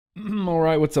All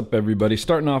right, what's up, everybody?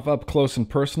 Starting off up close and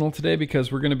personal today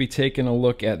because we're going to be taking a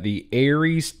look at the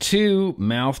ARES 2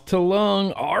 mouth to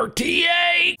lung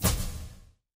RTA.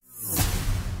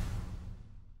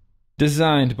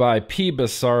 Designed by P.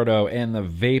 Basardo and the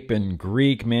Vapin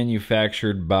Greek,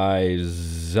 manufactured by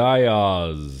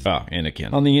Zayas.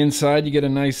 Anakin. On the inside, you get a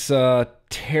nice,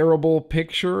 terrible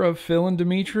picture of Phil and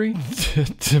Dimitri.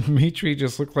 Dimitri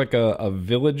just looked like a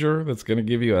villager that's going to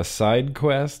give you a side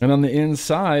quest. And on the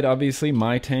inside, obviously,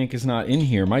 my tank is not in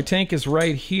here. My tank is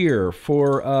right here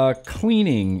for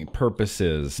cleaning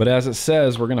purposes. But as it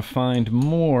says, we're going to find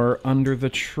more under the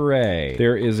tray.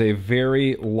 There is a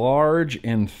very large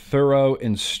and thorough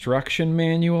instruction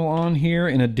manual on here.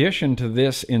 In addition to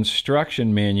this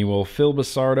instruction manual, Phil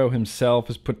Basardo himself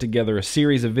has put together a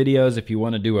series of videos if you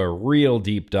want to do a real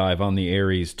deep dive on the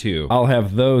ARES 2. I'll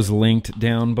have those linked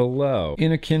down below.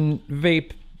 Anakin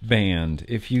vape band,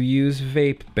 if you use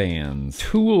vape bands.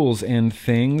 Tools and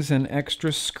things and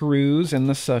extra screws and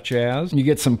the such as. You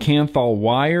get some Kanthal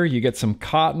wire, you get some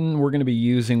cotton. We're going to be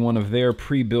using one of their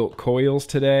pre-built coils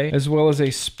today, as well as a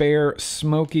spare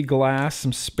smoky glass,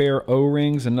 some spare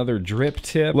O-rings, another drip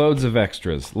tip, loads of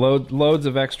extras. Loads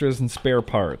of extras and spare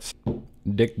parts.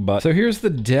 Dick butt. So here's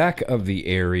the deck of the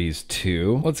ARES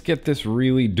 2. Let's get this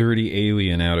really dirty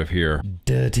alien out of here.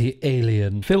 Dirty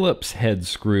alien. Phillips head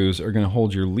screws are going to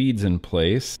hold your leads in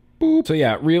place. Boop. So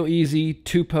yeah, real easy,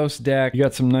 two-post deck. You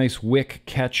got some nice wick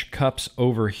catch cups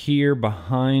over here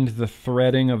behind the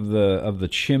threading of the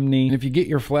chimney. And if you get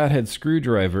your flathead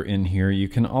screwdriver in here, you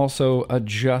can also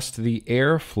adjust the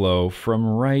airflow from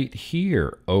right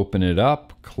here. Open it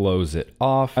up, close it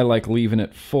off. I like leaving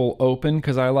it full open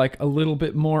because I like a little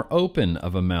bit more open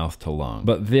of a mouth to lung.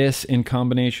 But this, in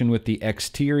combination with the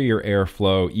exterior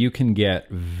airflow, you can get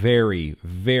very,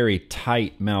 very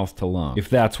tight mouth to lung if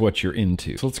that's what you're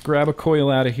into. So let's grab a coil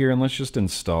out of here and let's just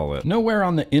install it. Nowhere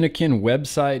on the Anakin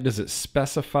website does it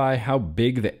specify how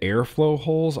big the airflow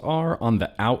holes are on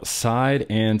the outside,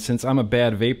 and since I'm a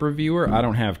bad vape reviewer, I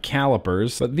don't have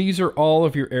calipers, but these are all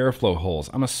of your airflow holes.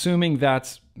 I'm assuming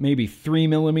that's maybe 3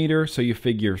 millimeter, so you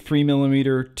figure 3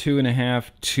 millimeter, 2.5,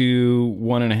 2,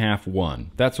 1.5,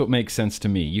 1. That's what makes sense to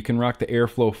me. You can rock the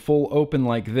airflow full open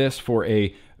like this for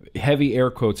a heavy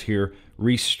air quotes here,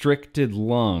 restricted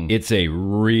lung. It's a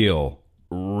real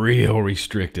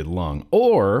restricted lung.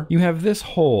 Or you have this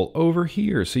hole over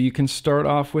here, so you can start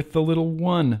off with the little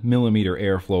 1 millimeter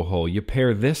airflow hole. You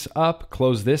pair this up,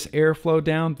 close this airflow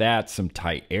down, that's some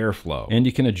tight airflow. And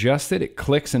you can adjust it, it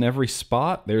clicks in every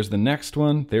spot. There's the next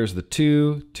one, there's the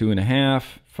 2, 2.5,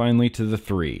 finally to the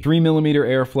 3. 3 millimeter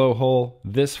airflow hole,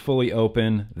 this fully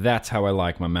open. That's how I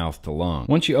like my mouth to lung.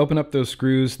 Once you open up those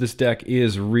screws, this deck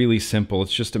is really simple.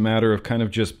 It's just a matter of kind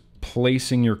of just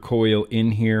placing your coil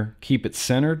in here, keep it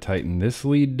centered, tighten this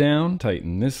lead down,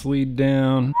 tighten this lead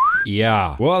down.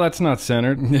 Yeah, well, that's not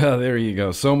centered. Yeah, there you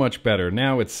go, so much better.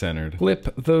 Now it's centered.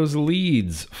 Clip those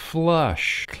leads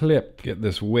flush. Clip. Get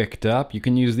this wicked up. You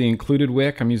can use the included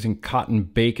wick. I'm using Cotton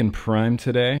Bacon Prime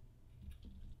today.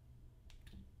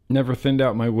 Never thinned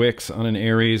out my wicks on an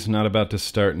ARES, not about to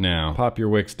start now. Pop your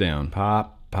wicks down.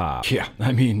 Pop. Pop. Yeah,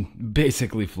 I mean,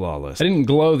 basically flawless. I didn't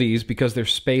glow these because they're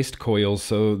spaced coils,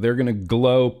 so they're gonna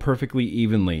glow perfectly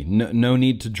evenly. No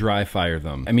need to dry fire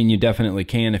them. I mean, you definitely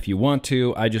can if you want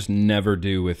to. I just never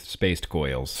do with spaced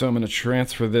coils. So I'm gonna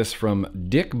transfer this from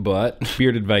Dick Butt,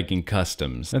 Bearded Viking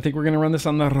Customs. I think we're gonna run this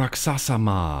on the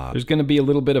Raksasama. There's gonna be a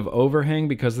little bit of overhang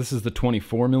because this is the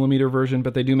 24 millimeter version,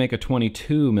 but they do make a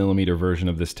 22 millimeter version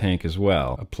of this tank as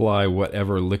well. Apply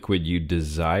whatever liquid you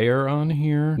desire on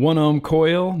here. 1 ohm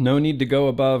coil. No need to go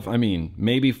above, I mean,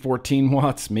 maybe 14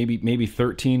 watts, maybe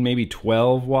 13, maybe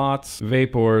 12 watts.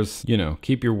 Vapors, you know,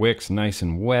 keep your wicks nice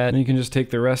and wet. And you can just take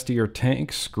the rest of your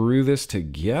tank, screw this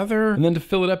together. And then to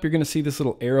fill it up, you're gonna see this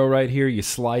little arrow right here. You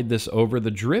slide this over. The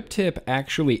drip tip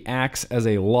actually acts as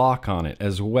a lock on it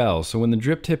as well. So when the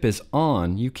drip tip is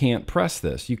on, you can't press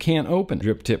this. You can't open it.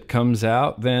 Drip tip comes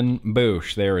out, then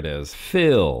boosh, there it is.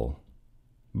 Phil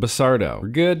Basardo. We're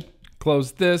good.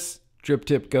 Close this. Drip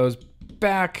tip goes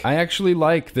back. I actually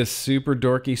like this super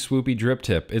dorky swoopy drip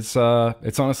tip. It's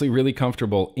honestly really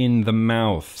comfortable in the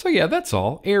mouth. So yeah, that's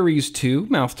all. ARES 2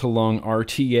 mouth to lung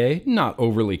RTA, not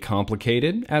overly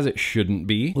complicated, as it shouldn't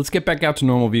be. Let's get back out to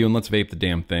normal view and let's vape the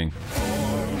damn thing.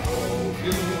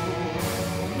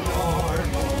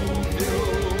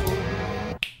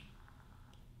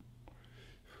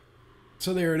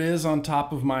 So there it is on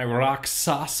top of my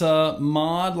Raksasa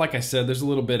mod. Like I said, there's a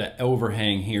little bit of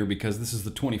overhang here because this is the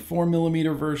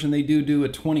 24mm version. They do a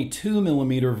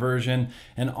 22mm version,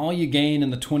 and all you gain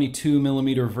in the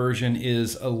 22mm version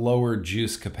is a lower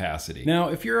juice capacity. Now,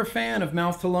 if you're a fan of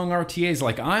mouth-to-lung RTAs,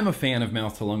 like I'm a fan of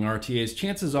mouth-to-lung RTAs,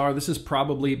 chances are this is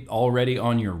probably already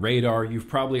on your radar. You've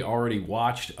probably already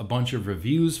watched a bunch of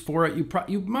reviews for it.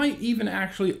 You might even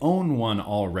actually own one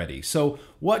already. So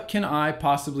what can I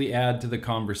possibly add to the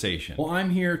conversation? Well, I'm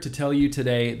here to tell you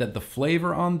today that the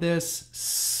flavor on this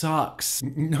sucks.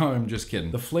 No, I'm just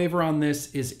kidding. The flavor on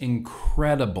this is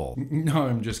incredible. No,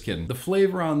 I'm just kidding. The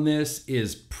flavor on this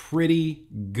is pretty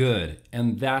good,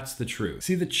 and that's the truth.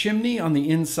 See, the chimney on the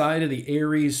inside of the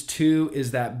ARES 2 is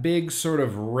that big sort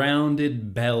of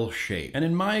rounded bell shape. And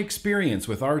in my experience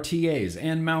with RTAs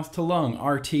and mouth-to-lung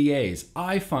RTAs,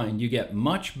 I find you get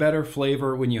much better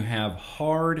flavor when you have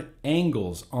hard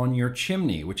angles on your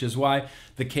chimney, which is why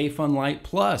the K-Fun Light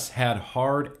Plus had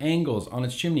hard angles on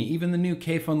its chimney. Even the new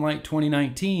K-Fun Light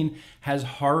 2019 has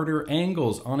harder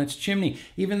angles on its chimney.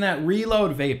 Even that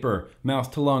Reload Vapor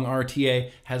mouth-to-lung RTA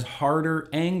has harder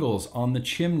angles on the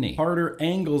chimney. Harder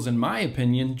angles, in my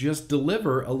opinion, just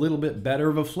deliver a little bit better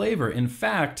of a flavor. In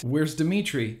fact, where's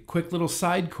Dimitri? Quick little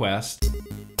side quest.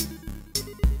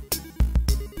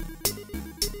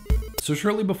 So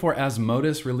shortly before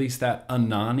Asmodus released that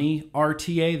Anani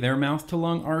RTA, their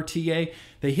mouth-to-lung RTA,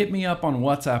 they hit me up on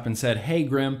WhatsApp and said, hey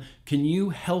Grimm, can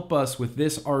you help us with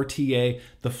this RTA?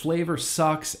 The flavor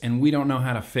sucks and we don't know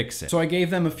how to fix it. So I gave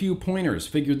them a few pointers,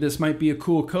 figured this might be a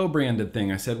cool co-branded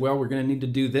thing. I said, well, we're gonna need to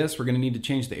do this, we're gonna need to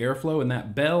change the airflow, and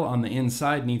that bell on the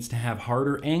inside needs to have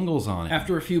harder angles on it.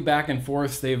 After a few back and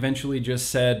forths, they eventually just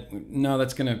said, no,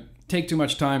 that's gonna take too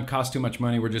much time, cost too much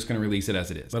money, we're just gonna release it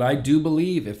as it is. But I do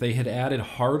believe if they had added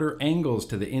harder angles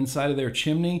to the inside of their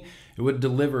chimney, it would have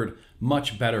delivered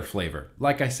much better flavor.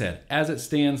 Like I said, as it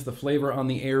stands, the flavor on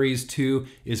the ARES 2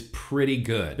 is pretty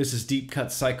good. This is Deep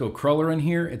Cut Psycho Cruller in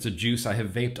here. It's a juice I have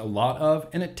vaped a lot of,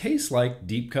 and it tastes like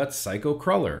Deep Cut Psycho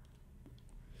Cruller.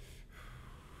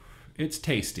 It's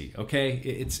tasty, okay?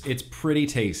 It's pretty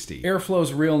tasty.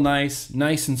 Airflow's real nice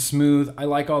and smooth. I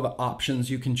like all the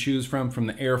options you can choose from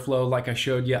the airflow. Like I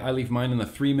showed you, I leave mine in the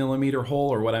 3mm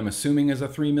hole, or what I'm assuming is a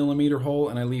 3mm hole,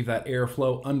 and I leave that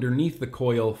airflow underneath the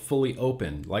coil fully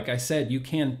open. Like I said, you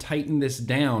can tighten this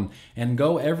down and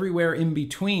go everywhere in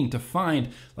between to find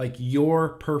like your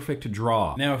perfect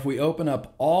draw. Now, if we open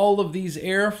up all of these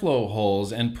airflow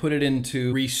holes and put it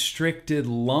into restricted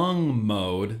lung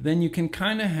mode, then you can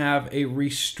kind of have a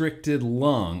restricted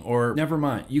lung, or never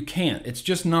mind, you can't. It's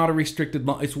just not a restricted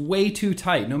lung. It's way too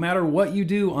tight. No matter what you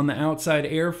do on the outside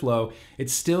airflow, it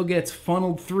still gets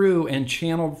funneled through and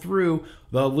channeled through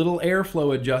the little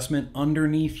airflow adjustment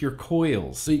underneath your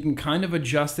coils. So you can kind of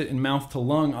adjust it in mouth to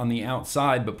lung on the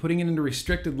outside, but putting it into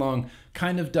restricted lung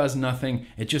kind of does nothing.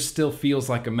 It just still feels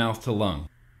like a mouth to lung.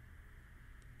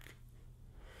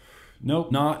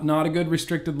 Nope, not a good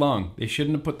restricted lung. They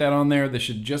shouldn't have put that on there. This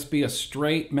should just be a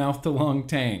straight mouth to lung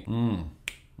tank.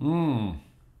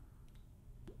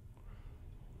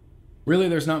 Really,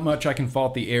 there's not much I can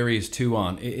fault the ARES 2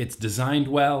 on. It's designed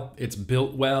well, it's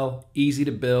built well, easy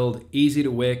to build, easy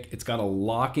to wick. It's got a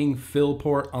locking fill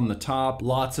port on the top,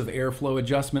 lots of airflow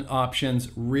adjustment options,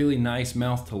 really nice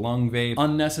mouth to lung vape.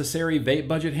 Unnecessary vape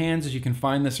budget hands, as you can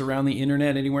find this around the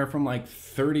internet, anywhere from like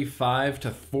 35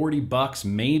 to 40 bucks,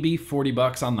 maybe 40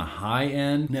 bucks on the high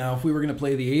end. Now, if we were gonna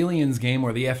play the Aliens game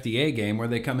or the FDA game where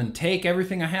they come and take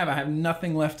everything I have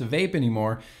nothing left to vape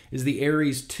anymore, is the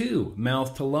ARES 2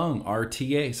 mouth to lung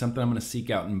RTA, something I'm gonna seek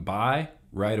out and buy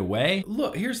right away.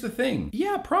 Look, here's the thing.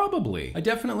 Yeah, probably. I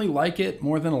definitely like it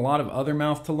more than a lot of other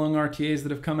mouth to lung RTAs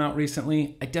that have come out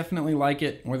recently. I definitely like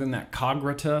it more than that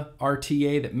Kagrata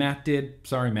RTA that Matt did.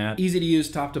 Sorry, Matt. Easy to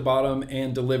use top to bottom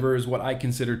and delivers what I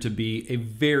consider to be a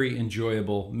very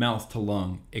enjoyable mouth to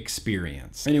lung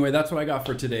experience. Anyway, that's what I got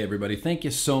for today, everybody. Thank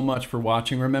you so much for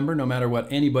watching. Remember, no matter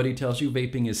what anybody tells you,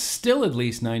 vaping is still at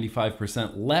least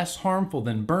 95% less harmful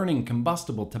than burning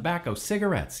combustible tobacco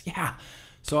cigarettes. Yeah.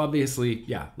 So obviously,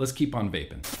 yeah, let's keep on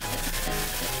vaping.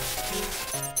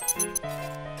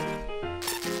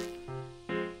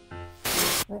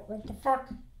 What the fuck?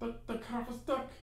 The cup is stuck.